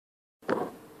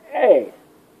Hey,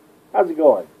 how's it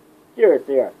going? Cheers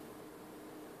there.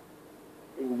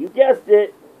 And you guessed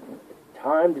it, it's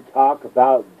time to talk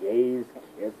about gays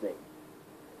kissing.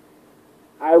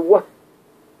 I was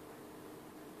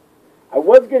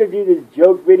going to do this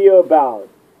joke video about,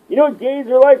 you know what gays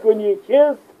are like when you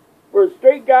kiss? For a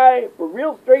straight guy, for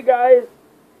real straight guys,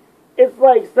 it's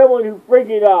like someone who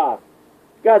friggin'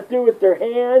 got through with their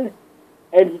hand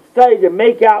and decided to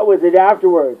make out with it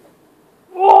afterwards.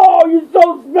 Oh, you're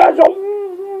so special!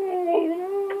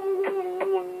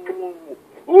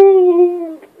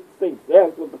 Same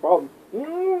sex, what's the problem?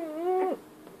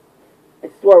 I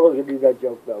swore I wasn't going to do that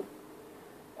joke, though.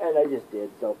 And I just did,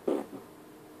 so.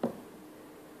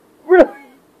 Really?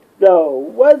 So,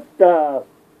 what the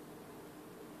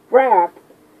crap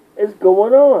is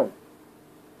going on?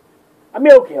 I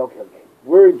mean, okay.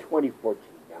 We're in 2014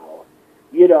 now.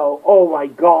 You know, oh my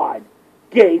God,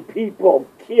 gay people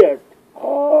kissed.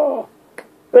 Oh.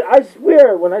 But I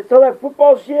swear, when I saw that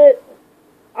football shit,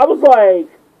 I was like,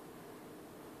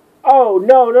 oh,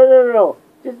 no.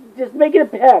 Just make it a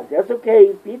pact. That's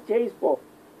okay. Be tasteful.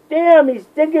 Damn, he's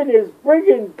sticking his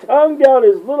friggin' tongue down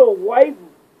his little white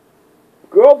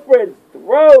girlfriend's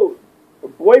throat. Or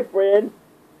boyfriend.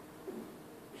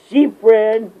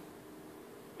 She-friend.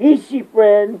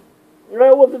 He-she-friend. No,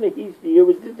 it wasn't a he-she. It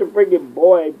was just a friggin'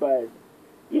 boy, but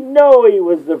you know he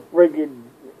was the friggin'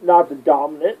 not the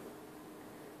dominant.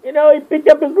 You know, he picked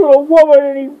up his little woman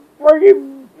and he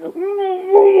friggin'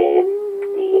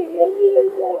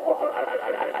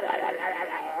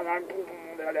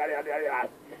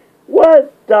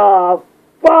 what the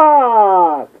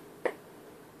fuck?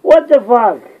 What the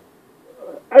fuck?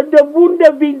 And the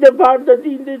Wunder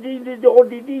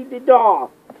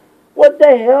what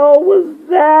the hell was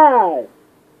that?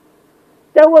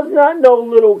 That was not no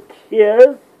little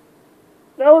kiss.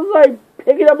 That was like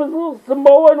picking up his little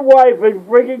Samoan wife and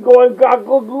freaking going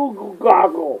goggle google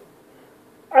goggle.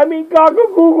 I mean goggle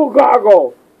google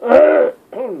goggle.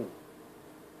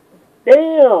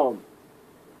 Damn.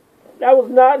 That was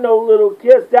not no little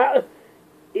kiss. That,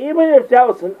 even if that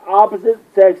was an opposite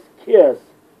sex kiss,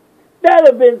 that'd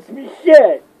have been some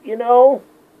shit, you know?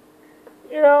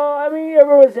 You know, I mean,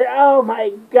 everyone said, oh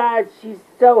my God, she's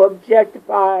so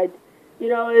objectified. You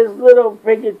know, his little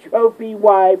freaking trophy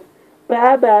wife.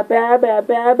 Ba ba ba ba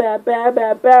ba ba ba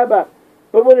ba ba ba.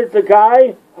 But when it's a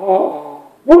guy, oh,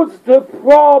 what's the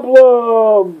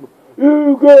problem?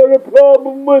 You got a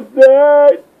problem with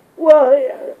that? Well,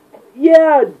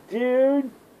 yeah, dude.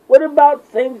 What about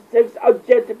same-sex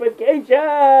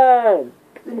objectification?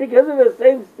 Just because of the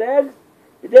same sex,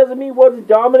 it doesn't mean one's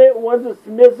dominant and one's a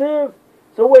submissive.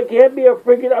 So it can't be a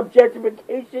freaking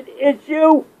objectification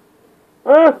issue?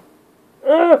 Huh?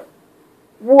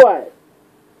 What?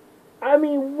 I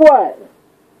mean, what?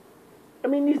 I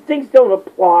mean, these things don't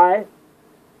apply.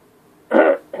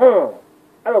 I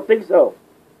don't think so.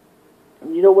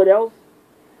 And you know what else?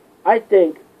 I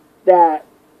think that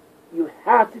you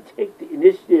have to take the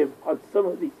initiative on some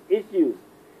of these issues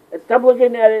and stop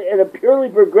looking at it in a purely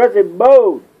progressive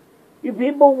mode. You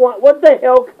people want, what the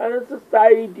hell kind of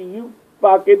society do you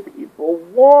fucking people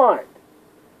want?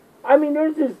 I mean,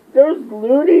 there's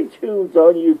Looney Tunes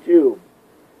on YouTube.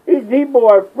 These people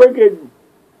are freaking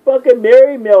fucking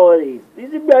Merry Melodies.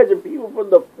 These guys are people from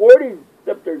the 40s,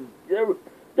 except they're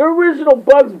original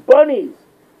Bugs Bunnies.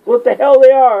 What the hell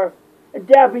they are, and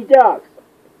Daffy Ducks.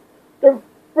 They're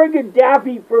friggin'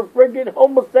 Daffy for friggin'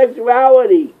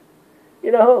 homosexuality.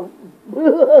 You know?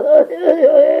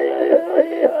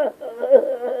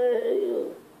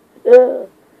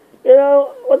 You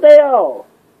know, what the hell?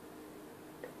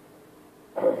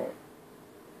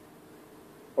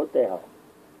 What the hell?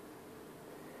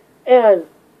 And,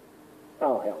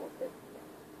 oh hell with it.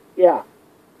 Yeah,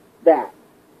 that's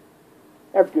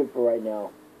good for right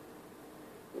now.